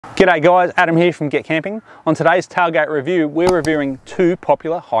G'day guys, Adam here from Get Camping. On today's Tailgate review, we're reviewing two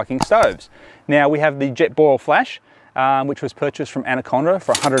popular hiking stoves. Now we have the Jetboil Flash, which was purchased from Anaconda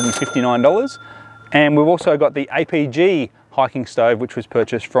for $159. And we've also got the APG hiking stove, which was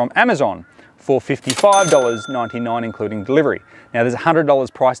purchased from Amazon for $55.99 including delivery. Now there's a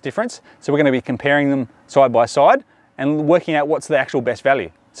 $100 price difference, so we're going to be comparing them side by side and working out what's the actual best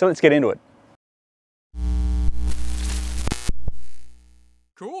value. So let's get into it.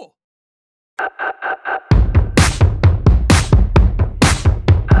 Cool.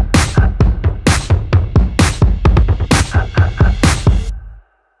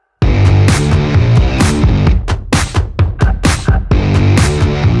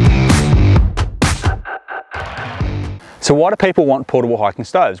 So why do people want portable hiking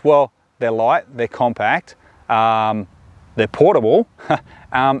stoves? Well, they're light, they're compact, they're portable,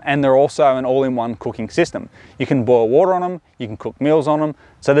 and they're also an all-in-one cooking system. You can boil water on them, you can cook meals on them,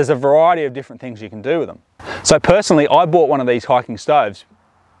 so there's a variety of different things you can do with them. So personally, I bought one of these hiking stoves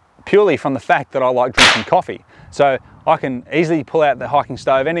purely from the fact that I like drinking coffee. So I can easily pull out the hiking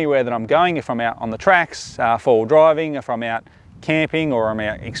stove anywhere that I'm going. If I'm out on the tracks, four-wheel driving, if I'm out camping or I'm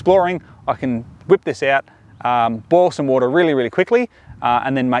out exploring, I can whip this out, boil some water really quickly,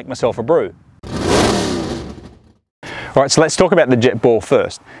 and then make myself a brew. All right, so let's talk about the Jetboil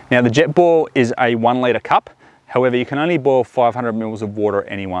first. Now the Jetboil is a 1 litre cup. However, you can only boil 500 mils of water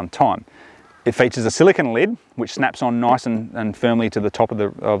at any one time. It features a silicone lid, which snaps on nice and firmly to the top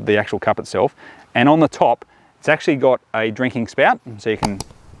of the actual cup itself. And on the top, it's actually got a drinking spout, so you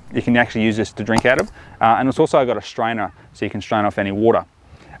can actually use this to drink out of. And it's also got a strainer, so you can strain off any water.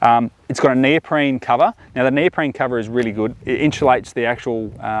 It's got a neoprene cover. Now the neoprene cover is really good. It insulates the actual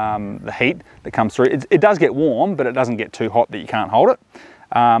the heat that comes through. It does get warm, but it doesn't get too hot that you can't hold it.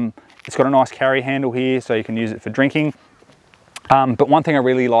 It's got a nice carry handle here, so you can use it for drinking. But one thing I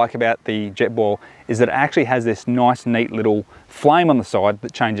really like about the Jetboil is that it actually has this nice, neat little flame on the side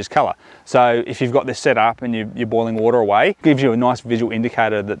that changes colour. So if you've got this set up and you're boiling water away, it gives you a nice visual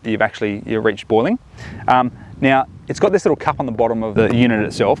indicator that you've reached boiling. Now, it's got this little cup on the bottom of the unit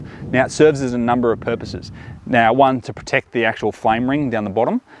itself. Now, it serves as a number of purposes. Now, one, to protect the actual flame ring down the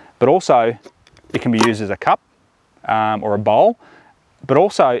bottom, but also it can be used as a cup or a bowl, but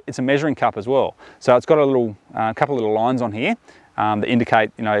also it's a measuring cup as well. So it's got a little couple of little lines on here that indicate,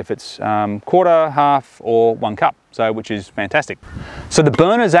 if it's quarter, half, or 1 cup, so which is fantastic. So the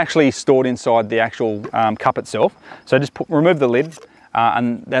burner is actually stored inside the actual cup itself. So just remove the lid,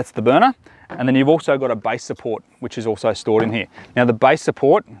 and that's the burner. And then you've also got a base support, which is also stored in here. Now the base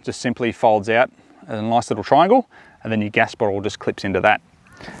support just simply folds out as a nice little triangle, and then your gas bottle just clips into that.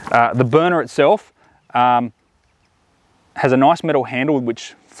 The burner itself has a nice metal handle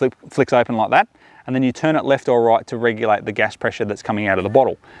which flicks open like that, and then you turn it left or right to regulate the gas pressure that's coming out of the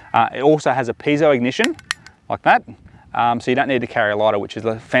bottle. It also has a piezo ignition, like that, so you don't need to carry a lighter, which is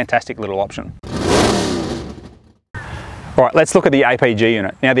a fantastic little option. All right, let's look at the APG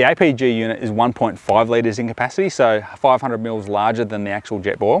unit. Now the APG unit is 1.5 litres in capacity, so 500 mils larger than the actual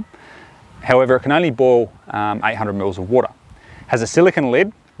Jetboil. However, it can only boil 800 mils of water. Has a silicone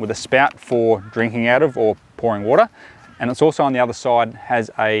lid with a spout for drinking out of or pouring water, and it's also on the other side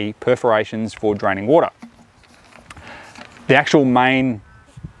has a perforations for draining water. The actual main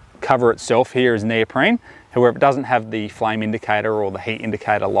cover itself here is neoprene. However, it doesn't have the flame indicator or the heat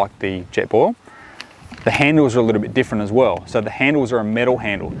indicator like the Jetboil. The handles are a little bit different as well. So the handles are a metal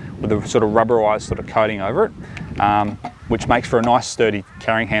handle with a sort of rubberized sort of coating over it, which makes for a nice sturdy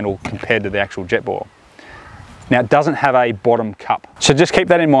carrying handle compared to the actual Jetboil. Now it doesn't have a bottom cup. So just keep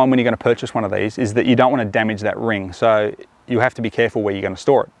that in mind when you're going to purchase one of these, is that you don't want to damage that ring. So you have to be careful where you're going to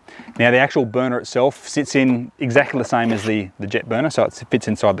store it. Now the actual burner itself sits in exactly the same as the jet burner, so it fits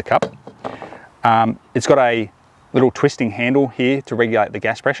inside the cup. It's got a little twisting handle here to regulate the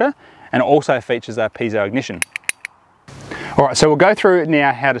gas pressure, and it also features a piezo ignition. All right, so we'll go through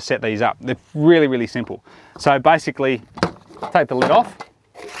now how to set these up. They're really simple. So basically, take the lid off,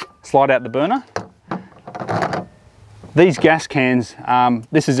 slide out the burner. These gas cans,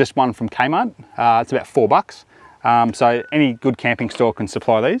 this is just one from Kmart. It's about $4. So any good camping store can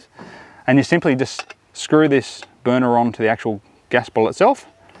supply these. And you simply just screw this burner onto the actual gas bottle itself.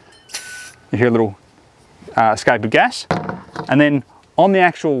 You hear a little escape of gas. And then on the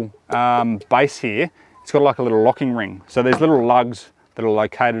actual base here, it's got like a little locking ring. So there's little lugs that are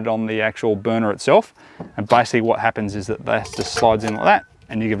located on the actual burner itself. And basically what happens is that just slides in like that,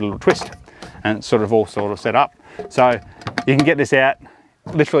 and you give it a little twist, and it's all set up. So you can get this out,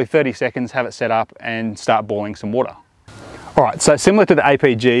 literally 30 seconds, have it set up and start boiling some water. All right, so similar to the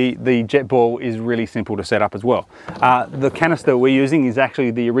APG, the Jetboil is really simple to set up as well. The canister we're using is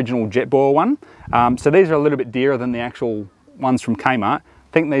actually the original Jetboil one. So these are a little bit dearer than the actual ones from Kmart.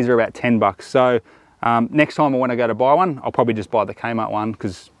 I think these are about 10 bucks. So next time I want to go to buy one, I'll probably just buy the Kmart one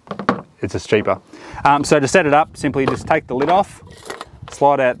because it's just cheaper. So to set it up, simply just take the lid off,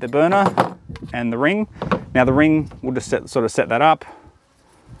 slide out the burner and the ring. Now the ring, we'll just sort of set that up,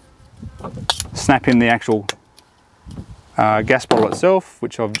 snap in the actual gas bottle itself,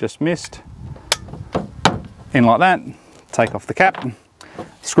 which I've just missed, in like that, take off the cap,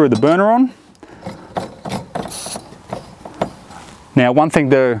 screw the burner on. Now one thing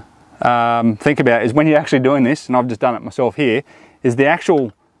to think about is when you're actually doing this, and I've just done it myself here, is the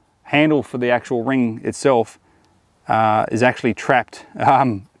actual handle for the actual ring itself is actually trapped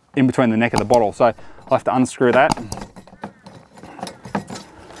in between the neck of the bottle. So I'll have to unscrew that,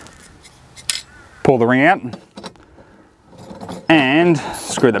 pull the ring out, and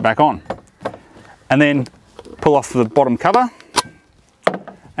screw that back on. And then pull off the bottom cover.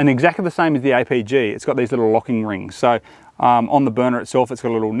 And exactly the same as the APG, it's got these little locking rings. So on the burner itself, it's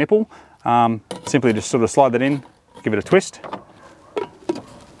got a little nipple. Simply just sort of slide that in, give it a twist,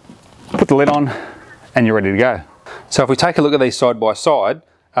 put the lid on, and you're ready to go. So if we take a look at these side by side,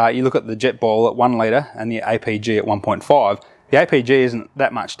 you look at the Jetboil at 1 litre and the APG at 1.5. The APG isn't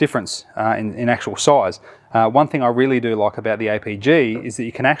that much difference in actual size. One thing I really do like about the APG is that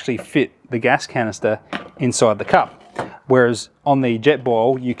you can actually fit the gas canister inside the cup. Whereas on the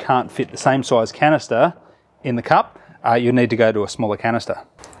Jetboil, you can't fit the same size canister in the cup. You need to go to a smaller canister.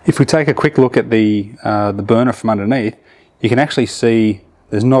 If we take a quick look at the burner from underneath, you can actually see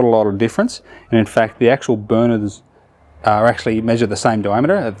there's not a lot of difference. And in fact, the actual burners are actually measure the same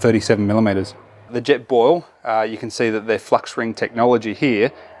diameter at 37 millimeters. The Jetboil, you can see that they're flux ring technology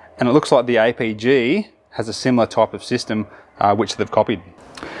here, and it looks like the APG has a similar type of system which they've copied.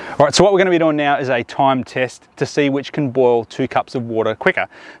 All right, so what we're going to be doing now is a time test to see which can boil 2 cups of water quicker.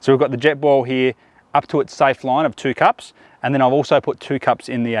 So we've got the Jetboil here up to its safe line of 2 cups, and then I've also put 2 cups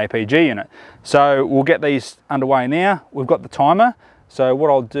in the APG unit. So we'll get these underway now. We've got the timer. So what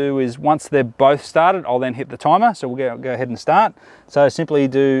I'll do is once they're both started, I'll then hit the timer. So we'll go ahead and start. So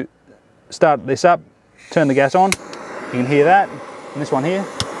simply start this up, turn the gas on. You can hear that, and this one here.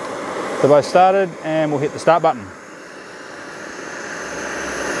 They're both started, and we'll hit the start button.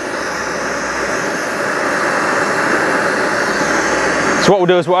 So what we'll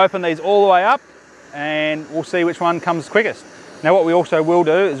do is we'll open these all the way up, and we'll see which one comes quickest. Now what we also will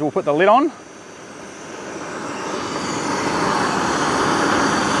do is we'll put the lid on.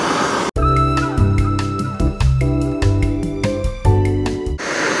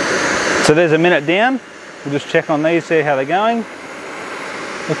 So there's a minute down. We'll just check on these, see how they're going.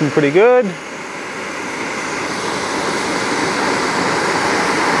 Looking pretty good.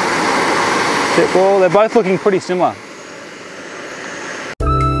 Jetboil, they're both looking pretty similar.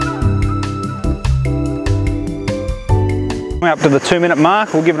 Coming up to the 2-minute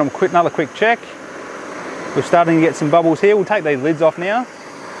mark, we'll give them another quick check. We're starting to get some bubbles here. We'll take these lids off now.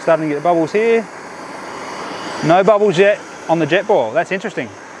 Starting to get bubbles here. No bubbles yet on the Jetboil. That's interesting.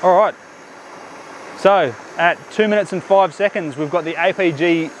 All right. So at 2 minutes and 5 seconds, we've got the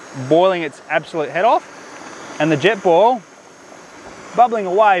APG boiling its absolute head off, and the Jetboil bubbling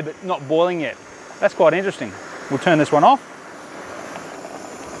away but not boiling yet. That's quite interesting. We'll turn this one off.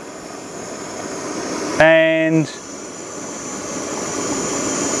 And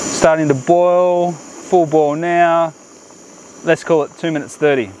starting to boil, full boil now. Let's call it 2 minutes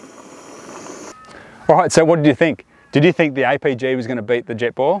 30. All right, so what did you think? Did you think the APG was going to beat the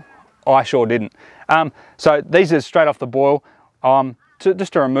Jetboil? I sure didn't. So these are straight off the boil.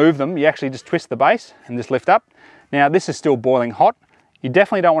 Just to remove them, you actually just twist the base and just lift up. Now this is still boiling hot. You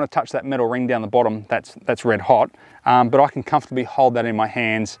definitely don't want to touch that metal ring down the bottom. That's red hot. But I can comfortably hold that in my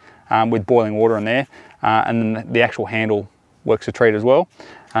hands with boiling water in there. And then the actual handle works a treat as well.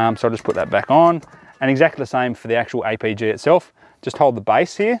 So I'll just put that back on. And exactly the same for the actual APG itself. Just hold the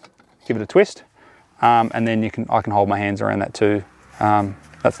base here, give it a twist, and then I can hold my hands around that too.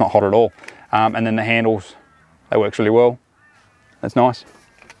 That's not hot at all. And then the handles, they work really well. That's nice.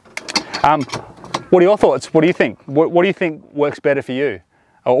 What are your thoughts? What do you think? What do you think works better for you?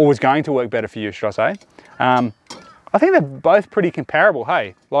 Or was going to work better for you, should I say? I think they're both pretty comparable,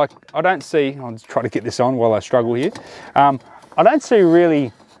 hey? Like, I don't see, I'll just try to get this on while I struggle here. I don't see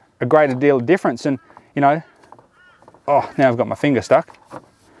really a greater deal of difference. And, you know, oh, now I've got my finger stuck.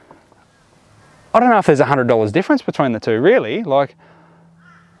 I don't know if there's $100 difference between the two, really. Like,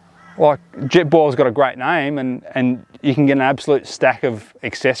 like Jetboil's got a great name, and you can get an absolute stack of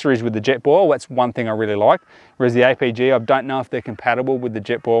accessories with the Jetboil. That's one thing I really like. Whereas the APG, I don't know if they're compatible with the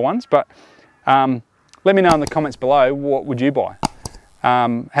Jetboil ones, but let me know in the comments below, what would you buy?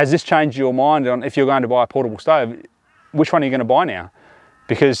 Has this changed your mind on if you're going to buy a portable stove? Which one are you going to buy now?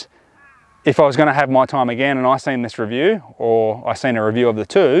 Because if I was going to have my time again and I seen this review, or I seen a review of the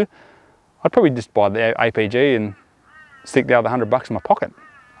two, I'd probably just buy the APG and stick the other $100 in my pocket.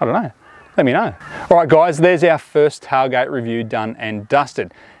 I don't know. Let me know. All right, guys, there's our first tailgate review done and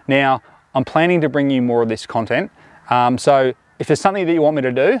dusted. Now, I'm planning to bring you more of this content. So if there's something that you want me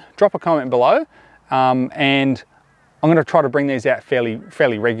to do, drop a comment below, and I'm going to try to bring these out fairly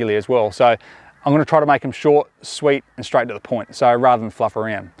regularly as well. So I'm going to try to make them short, sweet, and straight to the point, so rather than fluff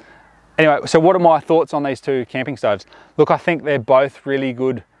around. Anyway, so what are my thoughts on these two camping stoves? Look, I think they're both really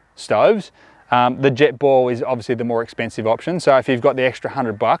good stoves. The Jetboil is obviously the more expensive option, so if you've got the extra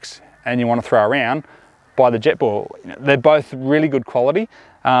 $100 and you want to throw around, buy the Jetboil. They're both really good quality.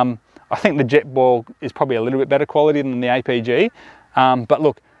 I think the Jetboil is probably a little bit better quality than the APG, but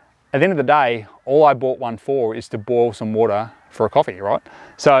look, at the end of the day, all I bought one for is to boil some water for a coffee, right?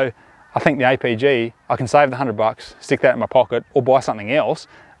 So I think the APG, I can save the $100, stick that in my pocket, or buy something else,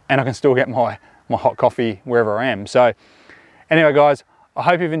 and I can still get my hot coffee wherever I am. So anyway, guys, I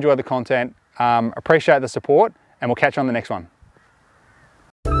hope you've enjoyed the content. Appreciate the support, and we'll catch you on the next one.